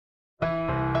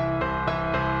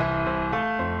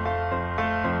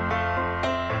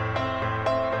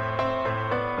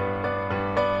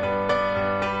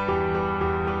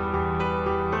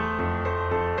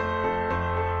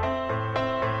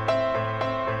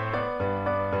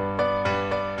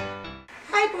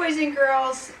boys and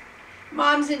girls,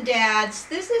 moms and dads.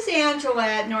 This is Angela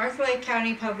at North Lake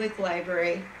County Public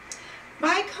Library.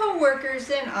 My co-workers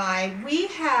and I, we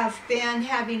have been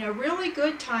having a really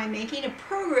good time making a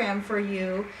program for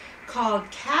you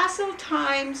called Castle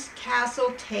Times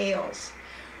Castle Tales.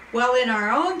 Well, in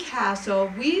our own castle,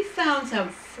 we found some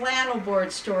flannel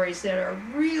board stories that are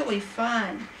really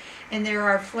fun. And there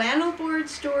are flannel board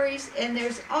stories, and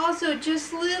there's also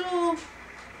just little,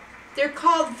 they're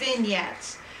called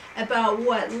vignettes, about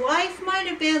what life might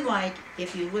have been like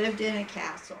if you lived in a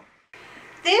castle.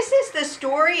 This is the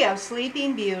story of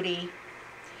Sleeping Beauty.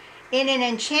 In an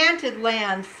enchanted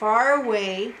land far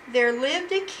away, there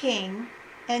lived a king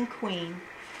and queen.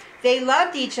 They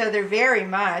loved each other very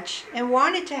much and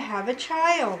wanted to have a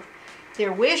child.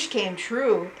 Their wish came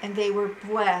true, and they were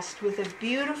blessed with a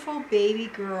beautiful baby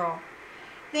girl.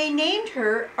 They named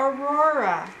her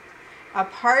Aurora. A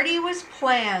party was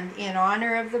planned in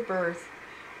honor of the birth.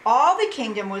 All the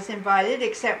kingdom was invited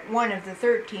except one of the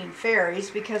 13 fairies,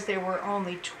 because there were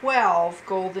only 12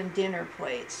 golden dinner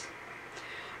plates.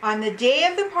 On the day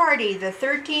of the party, the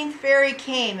 13th fairy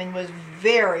came and was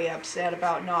very upset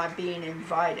about not being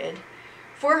invited.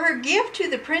 For her gift to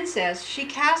the princess, she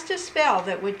cast a spell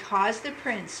that would cause the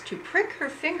prince to prick her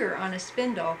finger on a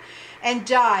spindle and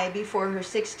die before her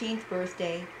 16th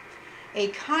birthday. A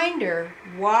kinder,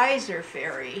 wiser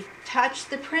fairy touched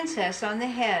the princess on the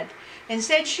head and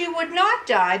said she would not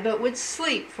die but would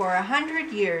sleep for 100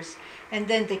 years, and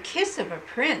then the kiss of a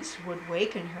prince would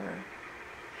waken her.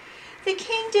 The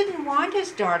king didn't want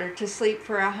his daughter to sleep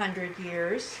for 100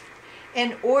 years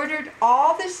and ordered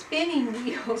all the spinning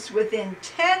wheels within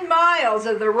 10 miles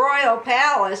of the royal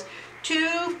palace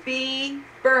to be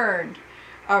burned.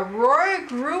 Aurora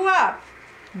grew up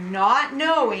not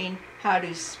knowing how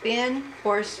to spin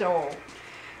or sew.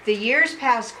 The years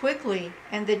passed quickly,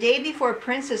 and the day before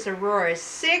Princess Aurora's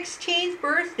 16th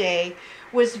birthday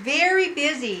was very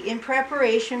busy in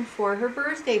preparation for her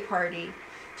birthday party.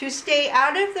 To stay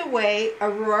out of the way,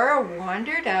 Aurora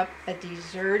wandered up a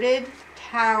deserted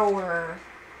tower.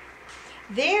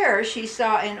 There she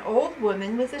saw an old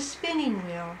woman with a spinning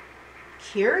wheel.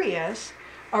 Curious,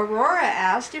 Aurora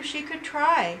asked if she could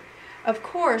try. Of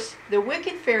course, the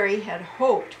wicked fairy had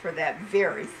hoped for that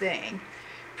very thing.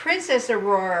 Princess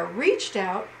Aurora reached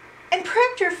out and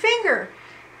pricked her finger.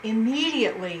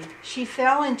 Immediately, she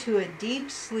fell into a deep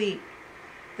sleep.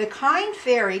 The kind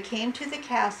fairy came to the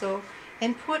castle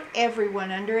and put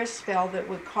everyone under a spell that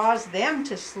would cause them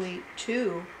to sleep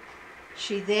too.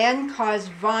 She then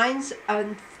caused vines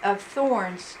of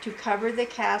thorns to cover the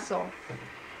castle.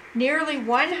 Nearly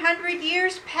 100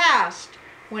 years passed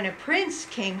when a prince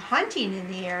came hunting in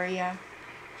the area.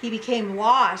 He became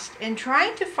lost, and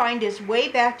trying to find his way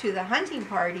back to the hunting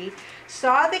party,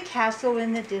 saw the castle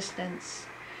in the distance.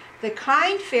 The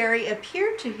kind fairy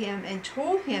appeared to him and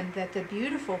told him that the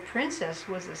beautiful princess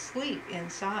was asleep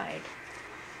inside.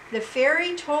 The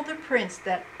fairy told the prince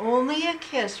that only a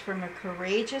kiss from a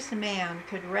courageous man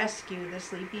could rescue the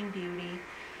Sleeping Beauty.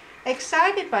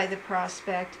 Excited by the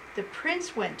prospect, the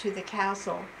prince went to the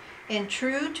castle, and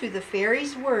true to the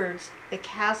fairy's words, the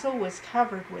castle was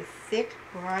covered with thick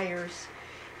briars.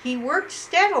 He worked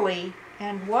steadily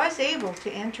and was able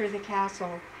to enter the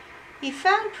castle. He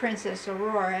found Princess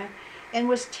Aurora and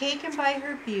was taken by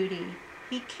her beauty.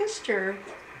 He kissed her,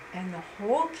 and the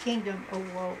whole kingdom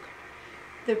awoke.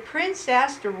 The prince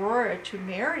asked Aurora to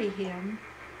marry him,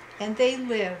 and they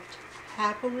lived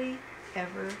happily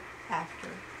ever after.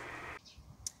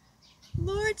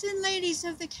 Lords and ladies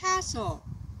of the castle,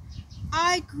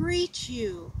 I greet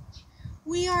you.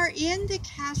 We are in the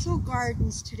castle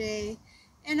gardens today,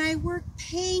 and I work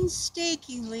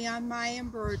painstakingly on my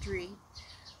embroidery.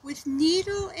 With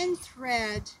needle and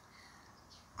thread,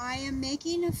 I am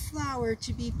making a flower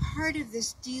to be part of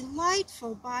this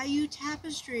delightful bayou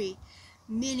tapestry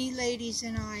many ladies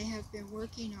and I have been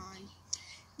working on.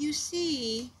 You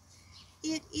see,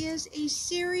 it is a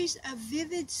series of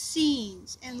vivid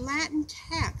scenes and Latin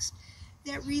texts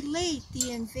that relate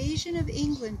the invasion of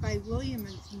England by William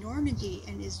of Normandy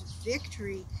and his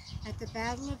victory at the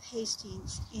Battle of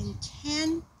Hastings in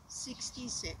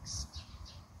 1066.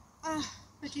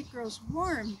 But it grows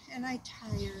warm and I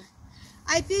tire.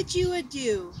 I bid you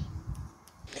adieu.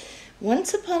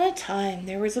 Once upon a time,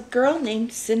 there was a girl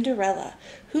named Cinderella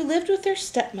who lived with her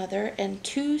stepmother and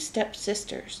 2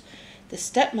 stepsisters. The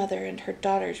stepmother and her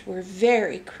daughters were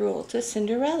very cruel to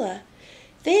Cinderella.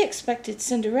 They expected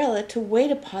Cinderella to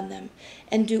wait upon them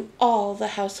and do all the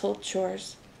household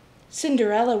chores.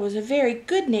 Cinderella was a very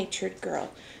good-natured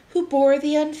girl who bore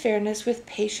the unfairness with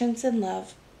patience and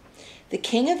love. The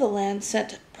king of the land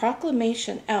sent a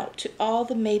proclamation out to all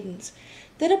the maidens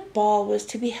that a ball was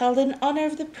to be held in honor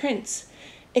of the prince.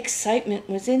 Excitement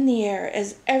was in the air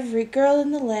as every girl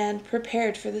in the land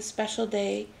prepared for the special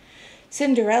day.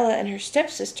 Cinderella and her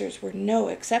stepsisters were no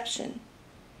exception.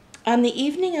 On the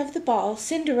evening of the ball,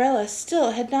 Cinderella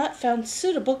still had not found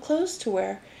suitable clothes to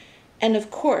wear, and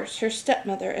of course her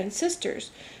stepmother and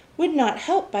sisters would not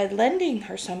help by lending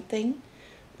her something.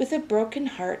 With a broken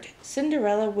heart,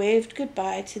 Cinderella waved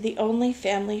goodbye to the only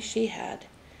family she had.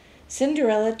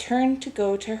 Cinderella turned to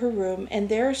go to her room, and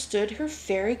there stood her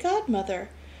fairy godmother.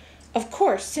 Of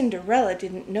course, Cinderella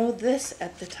didn't know this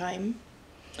at the time.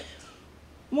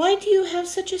 "Why do you have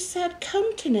such a sad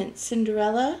countenance,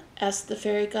 Cinderella?" asked the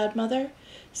fairy godmother.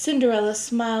 Cinderella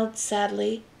smiled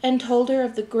sadly, and told her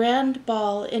of the grand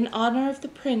ball in honor of the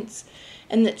prince,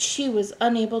 and that she was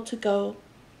unable to go.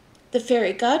 The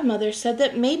fairy godmother said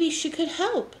that maybe she could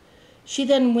help. She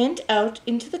then went out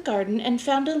into the garden and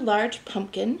found a large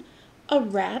pumpkin, a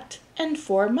rat, and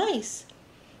 4 mice.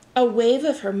 A wave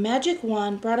of her magic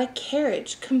wand brought a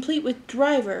carriage, complete with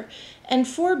driver, and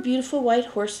 4 beautiful white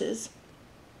horses.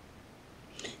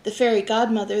 The fairy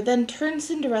godmother then turned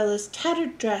Cinderella's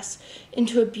tattered dress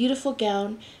into a beautiful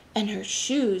gown, and her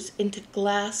shoes into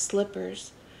glass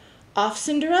slippers. Off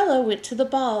Cinderella went to the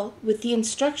ball, with the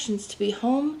instructions to be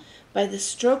home by the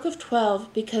stroke of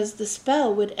 12, because the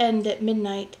spell would end at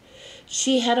midnight.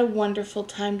 She had a wonderful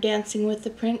time dancing with the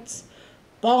prince.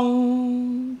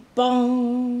 Bong,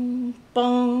 bong,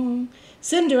 bong.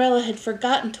 Cinderella had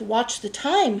forgotten to watch the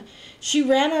time. She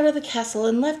ran out of the castle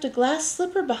and left a glass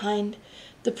slipper behind.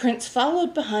 The prince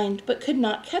followed behind, but could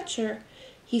not catch her.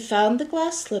 He found the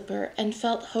glass slipper and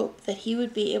felt hope that he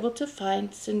would be able to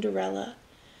find Cinderella.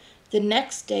 The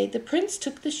next day the prince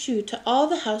took the shoe to all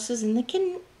the houses in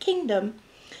the kingdom,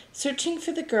 searching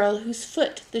for the girl whose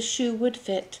foot the shoe would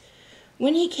fit.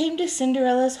 When he came to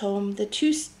Cinderella's home, the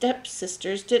 2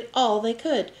 stepsisters did all they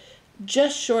could,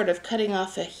 just short of cutting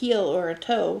off a heel or a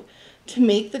toe, to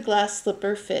make the glass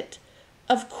slipper fit.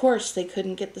 Of course they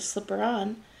couldn't get the slipper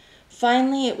on.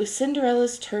 Finally it was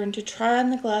Cinderella's turn to try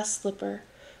on the glass slipper.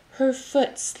 Her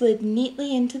foot slid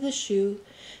neatly into the shoe.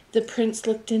 The prince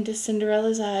looked into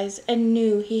Cinderella's eyes and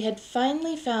knew he had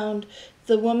finally found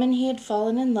the woman he had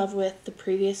fallen in love with the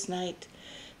previous night.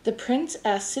 The prince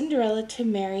asked Cinderella to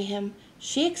marry him.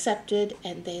 She accepted,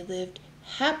 and they lived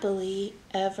happily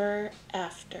ever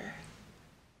after.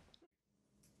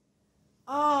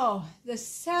 Oh, the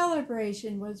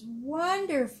celebration was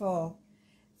wonderful.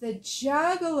 The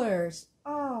jugglers.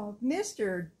 Oh,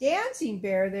 Mr. Dancing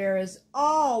Bear there is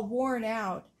all worn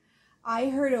out. I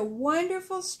heard a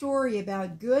wonderful story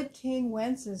about good King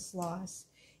Wenceslas.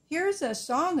 Here's a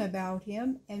song about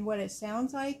him and what it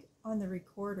sounds like on the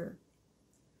recorder.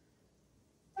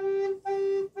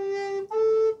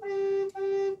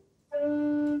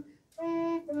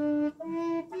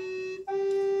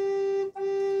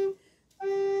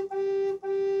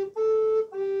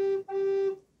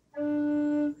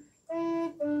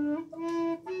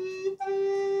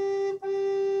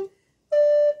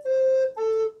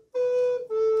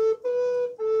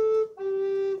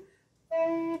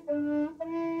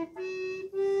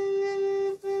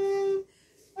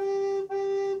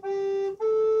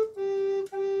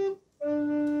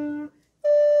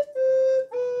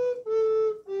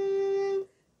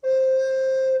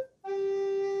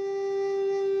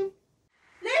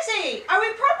 Are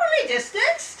we properly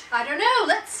distanced? I don't know.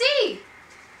 Let's see.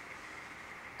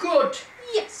 Good.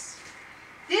 Yes.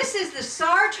 This is the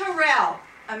sartorel,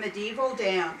 a medieval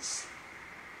dance.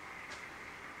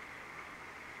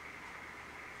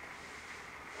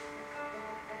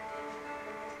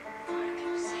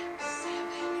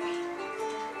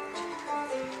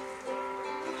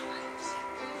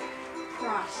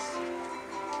 Cross.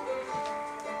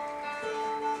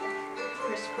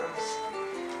 Crisscross.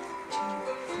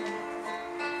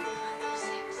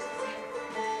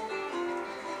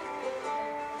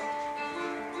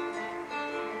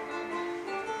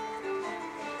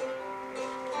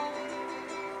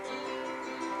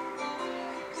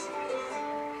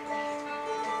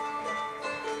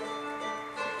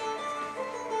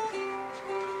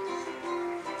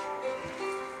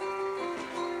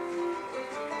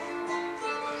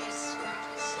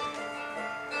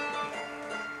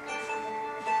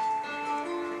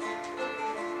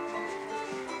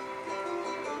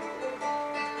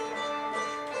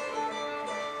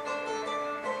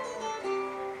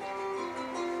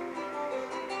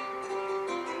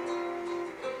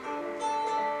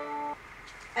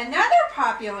 Another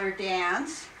popular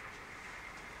dance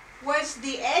was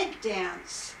the egg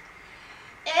dance.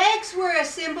 Eggs were a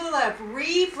symbol of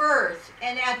rebirth,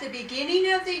 and at the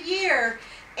beginning of the year,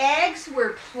 eggs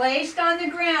were placed on the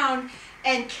ground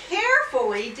and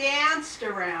carefully danced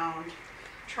around.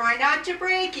 Try not to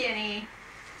break any.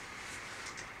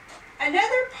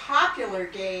 Another popular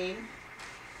game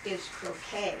is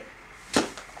croquet.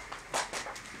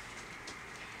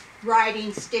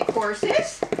 Riding stick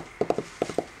horses,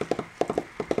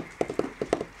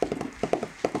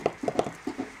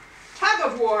 tug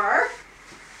of war,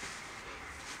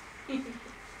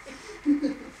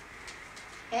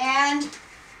 and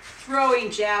throwing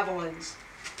javelins.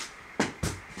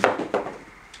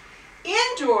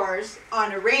 Indoors,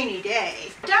 on a rainy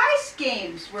day, dice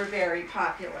games were very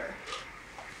popular.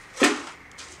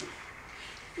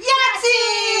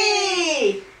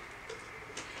 Yahtzee!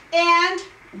 And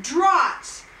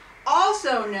draughts,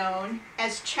 also known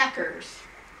as checkers.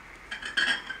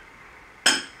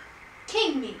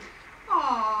 King me.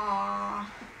 Aww.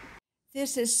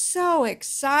 This is so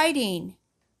exciting.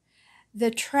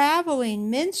 The traveling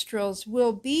minstrels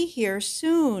will be here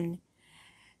soon.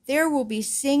 There will be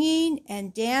singing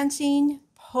and dancing,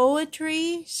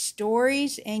 poetry,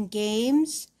 stories, and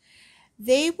games.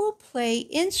 They will play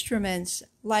instruments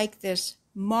like this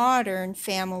modern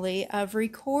family of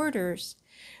recorders.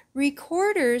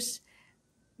 Recorders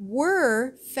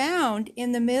were found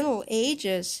in the Middle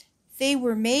Ages. They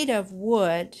were made of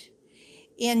wood.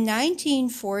 In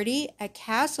 1940, a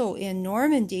castle in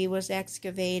Normandy was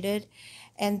excavated,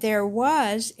 and there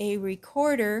was a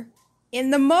recorder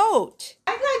in the moat.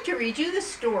 I'd like to read you the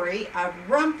story of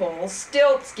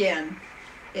Rumpelstiltskin.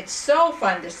 It's so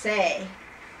fun to say.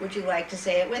 Would you like to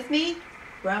say it with me?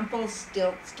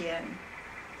 Rumpelstiltskin.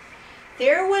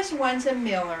 There was once a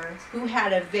miller who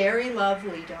had a very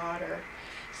lovely daughter.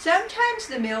 Sometimes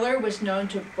the miller was known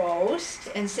to boast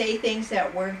and say things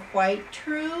that weren't quite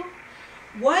true.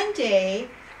 One day,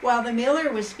 while the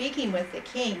miller was speaking with the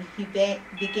king, he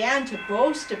began to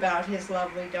boast about his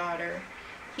lovely daughter.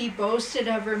 He boasted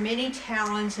of her many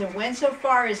talents and went so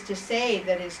far as to say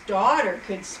that his daughter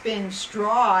could spin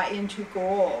straw into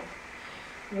gold.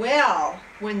 Well,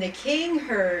 when the king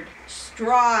heard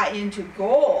straw into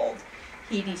gold,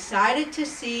 he decided to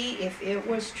see if it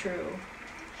was true.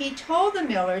 He told the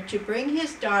miller to bring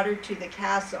his daughter to the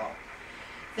castle.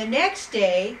 The next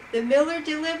day, the miller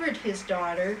delivered his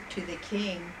daughter to the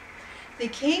king. The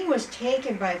king was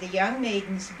taken by the young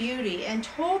maiden's beauty and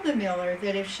told the miller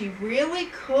that if she really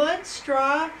could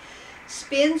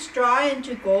spin straw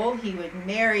into gold, he would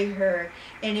marry her,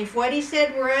 and if what he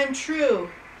said were untrue,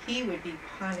 he would be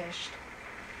punished.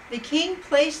 The king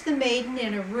placed the maiden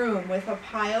in a room with a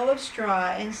pile of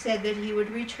straw and said that he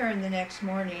would return the next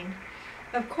morning.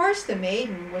 Of course, the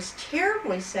maiden was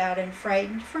terribly sad and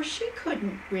frightened, for she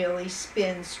couldn't really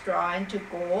spin straw into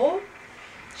gold.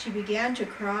 She began to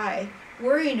cry,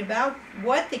 worrying about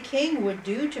what the king would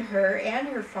do to her and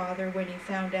her father when he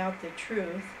found out the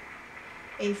truth.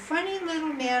 A funny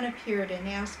little man appeared and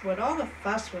asked what all the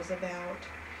fuss was about.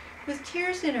 With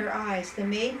tears in her eyes, the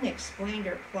maiden explained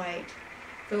her plight.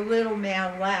 The little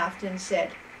man laughed and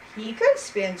said, "He could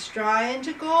spin straw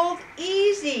into gold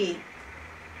easy."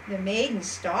 The maiden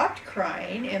stopped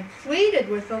crying and pleaded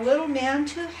with the little man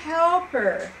to help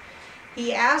her.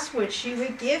 He asked what she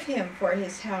would give him for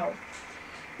his help.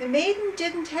 The maiden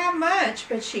didn't have much,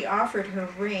 but she offered her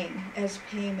ring as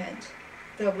payment.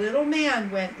 The little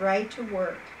man went right to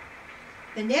work.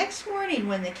 The next morning,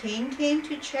 when the king came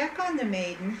to check on the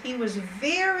maiden, he was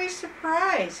very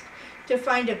surprised to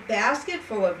find a basket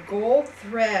full of gold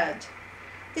thread.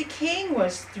 The king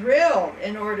was thrilled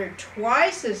and ordered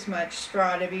twice as much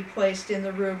straw to be placed in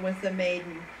the room with the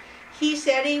maiden. He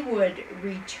said he would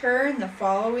return the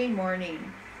following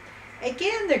morning.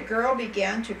 Again the girl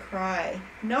began to cry,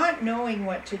 not knowing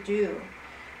what to do.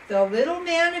 The little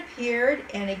man appeared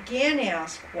and again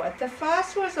asked what the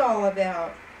fuss was all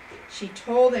about. She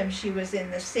told him she was in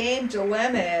the same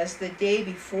dilemma as the day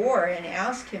before and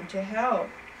asked him to help.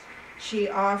 She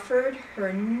offered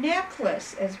her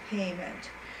necklace as payment.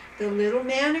 The little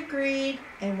man agreed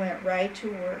and went right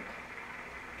to work.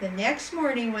 The next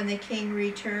morning when the king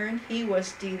returned, he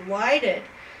was delighted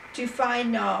to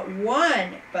find not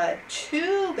one but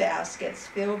 2 baskets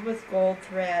filled with gold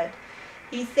thread.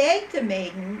 He thanked the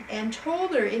maiden and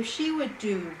told her if she would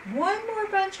do one more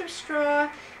bunch of straw,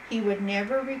 he would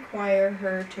never require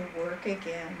her to work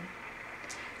again.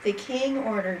 The king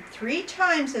ordered 3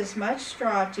 times as much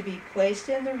straw to be placed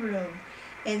in the room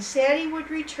and said he would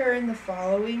return the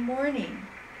following morning.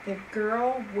 The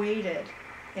girl waited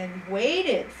and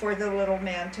waited for the little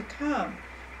man to come,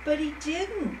 but he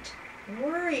didn't.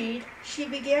 Worried, she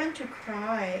began to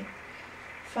cry.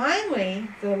 Finally,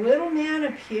 the little man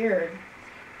appeared.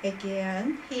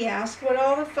 Again, he asked what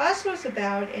all the fuss was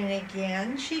about, and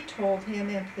again she told him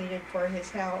and pleaded for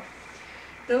his help.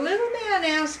 The little man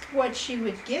asked what she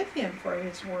would give him for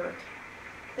his work.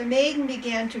 The maiden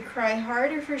began to cry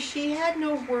harder, for she had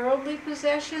no worldly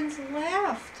possessions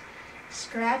left.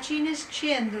 Scratching his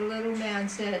chin, the little man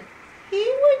said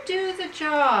he would do the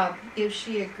job if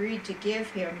she agreed to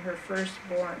give him her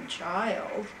firstborn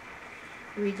child.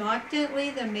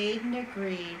 Reluctantly, the maiden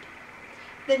agreed.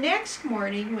 The next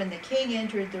morning, when the king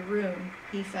entered the room,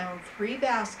 he found 3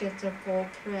 baskets of gold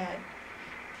thread.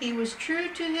 He was true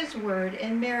to his word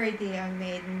and married the young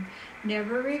maiden,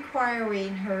 never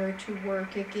requiring her to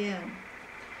work again.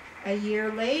 A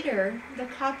year later, the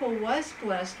couple was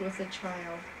blessed with a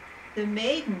child. The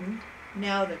maiden,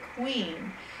 now the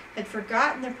queen, had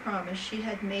forgotten the promise she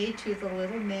had made to the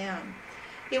little man.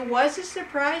 It was a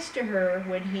surprise to her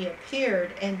when he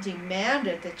appeared and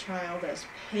demanded the child as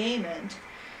payment.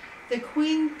 The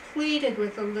queen pleaded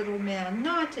with the little man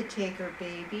not to take her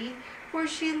baby, for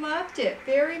she loved it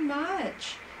very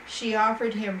much. She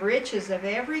offered him riches of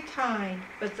every kind,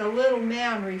 but the little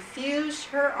man refused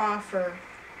her offer.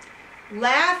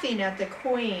 Laughing at the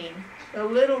queen, the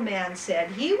little man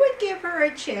said he would give her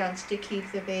a chance to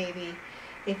keep the baby.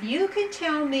 If you can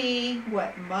tell me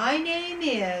what my name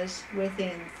is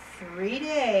within 3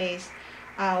 days,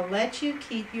 I'll let you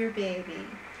keep your baby,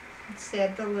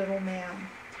 said the little man.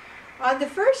 On the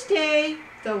first day,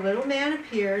 the little man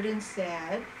appeared and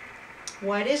said,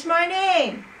 "What is my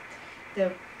name?"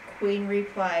 The queen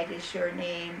replied, "Is your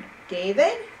name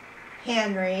David,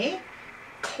 Henry,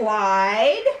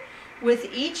 Clyde?"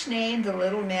 With each name, the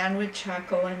little man would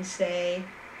chuckle and say,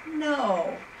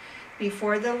 "No."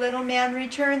 Before the little man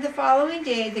returned the following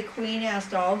day, the queen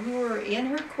asked all who were in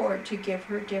her court to give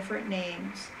her different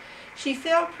names. She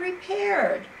felt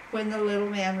prepared when the little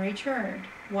man returned.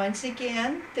 Once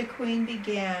again, the queen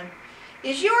began,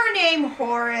 "Is your name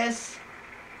Horace,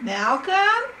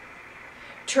 Malcolm,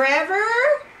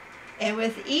 Trevor?" And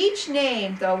with each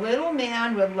name, the little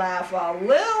man would laugh a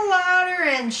little louder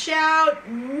and shout,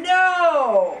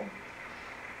 "No!"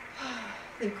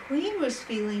 The queen was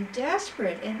feeling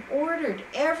desperate and ordered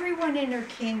everyone in her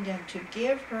kingdom to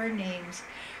give her names.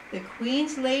 The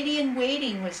queen's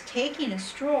lady-in-waiting was taking a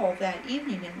stroll that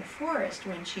evening in the forest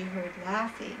when she heard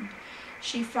laughing.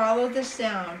 She followed the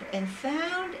sound and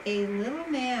found a little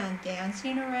man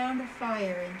dancing around a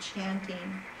fire and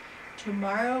chanting,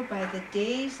 "Tomorrow by the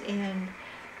day's end,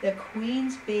 the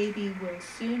queen's baby will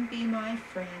soon be my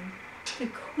friend. The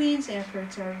queen's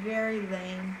efforts are very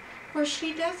lame, for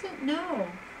she doesn't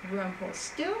know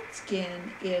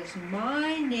Rumpelstiltskin is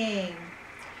my name."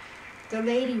 The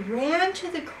lady ran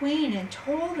to the queen and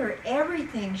told her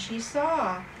everything she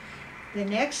saw. The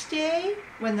next day,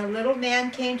 when the little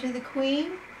man came to the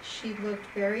queen, she looked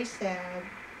very sad.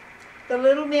 The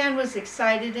little man was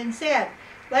excited and said,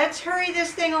 "Let's hurry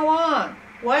this thing along.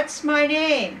 What's my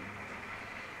name?"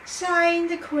 Sighing,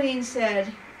 the queen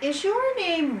said, "Is your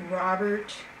name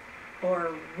Robert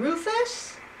or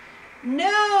Rufus?"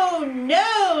 "No,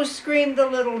 no," screamed the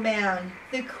little man.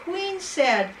 The queen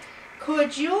said,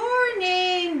 "Could your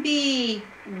name be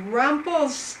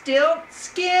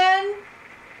Rumpelstiltskin?"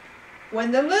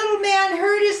 When the little man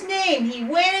heard his name, he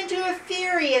went into a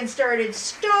fury and started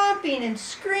stomping and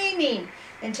screaming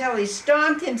until he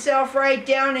stomped himself right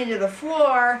down into the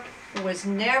floor and was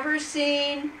never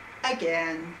seen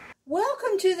again.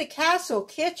 Welcome to the castle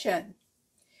kitchen.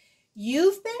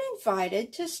 You've been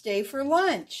invited to stay for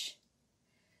lunch.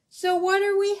 So what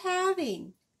are we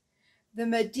having? The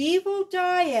medieval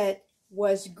diet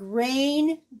was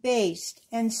grain-based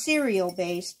and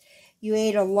cereal-based. You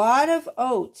ate a lot of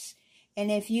oats, and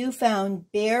if you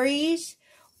found berries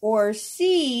or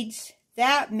seeds,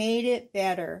 that made it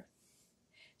better.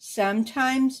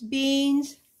 Sometimes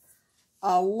beans,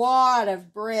 a lot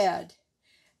of bread.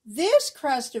 This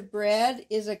crust of bread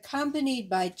is accompanied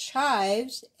by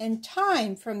chives and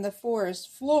thyme from the forest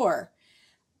floor.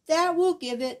 That will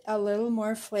give it a little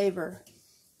more flavor.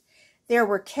 There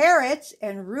were carrots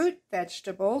and root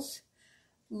vegetables.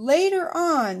 Later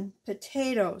on,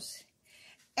 potatoes.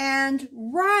 And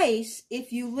rice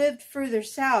if you lived further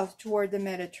south toward the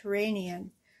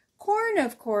Mediterranean. Corn,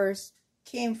 of course,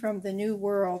 came from the New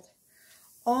World.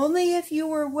 Only if you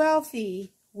were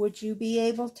wealthy would you be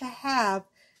able to have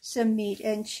some meat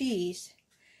and cheese.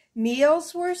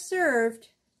 Meals were served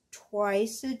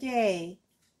twice a day.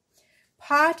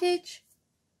 Pottage,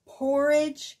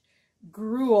 porridge,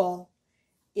 gruel.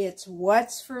 It's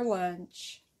what's for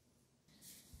lunch.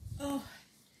 Oh,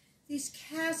 these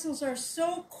castles are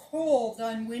so cold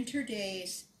on winter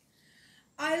days.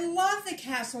 I love the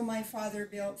castle my father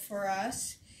built for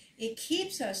us. It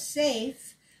keeps us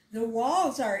safe. The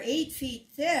walls are 8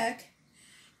 feet thick.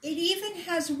 It even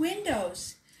has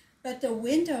windows. But the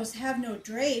windows have no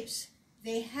drapes,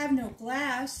 they have no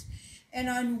glass, and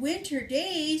on winter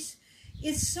days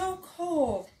it's so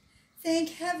cold. Thank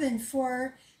heaven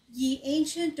for ye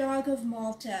ancient dog of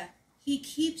Malta. He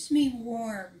keeps me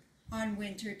warm on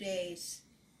winter days.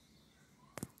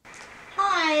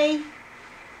 Hi.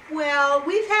 Well,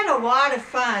 we've had a lot of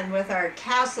fun with our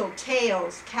Castle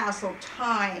Tales, Castle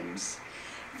Times.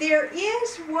 There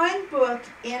is one book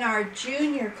in our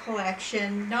junior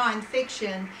collection,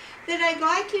 nonfiction, that I'd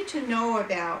like you to know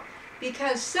about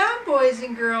because some boys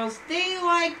and girls, they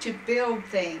like to build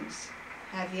things.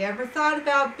 Have you ever thought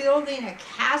about building a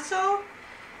castle?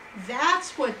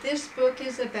 That's what this book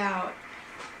is about.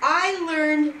 I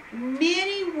learned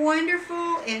many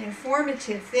wonderful and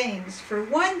informative things. For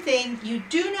one thing, you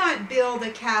do not build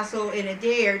a castle in a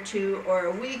day or two, or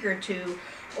a week or two,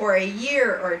 or a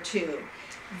year or two.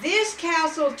 This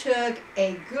castle took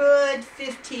a good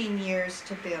 15 years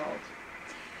to build.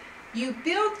 You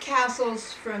build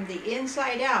castles from the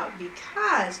inside out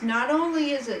because not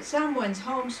only is it someone's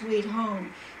home sweet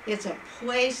home, it's a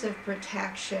place of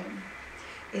protection.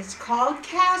 It's called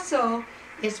Castle.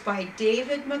 It's by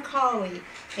David Macaulay,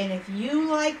 and if you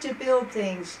like to build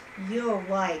things, you'll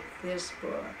like this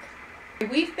book.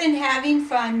 We've been having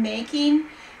fun making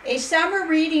a summer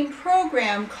reading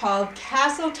program called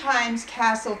Castle Times,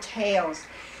 Castle Tales.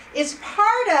 It's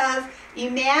part of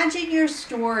Imagine Your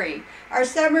Story, our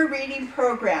summer reading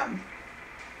program.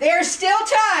 There's still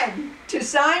time to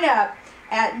sign up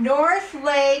at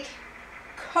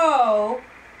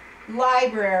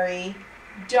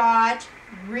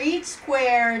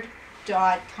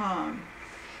northlakelibrary.readsquared.com.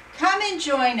 Come and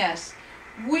join us.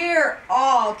 We're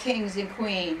all kings and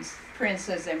queens,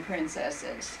 princes and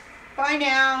princesses. Bye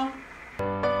now.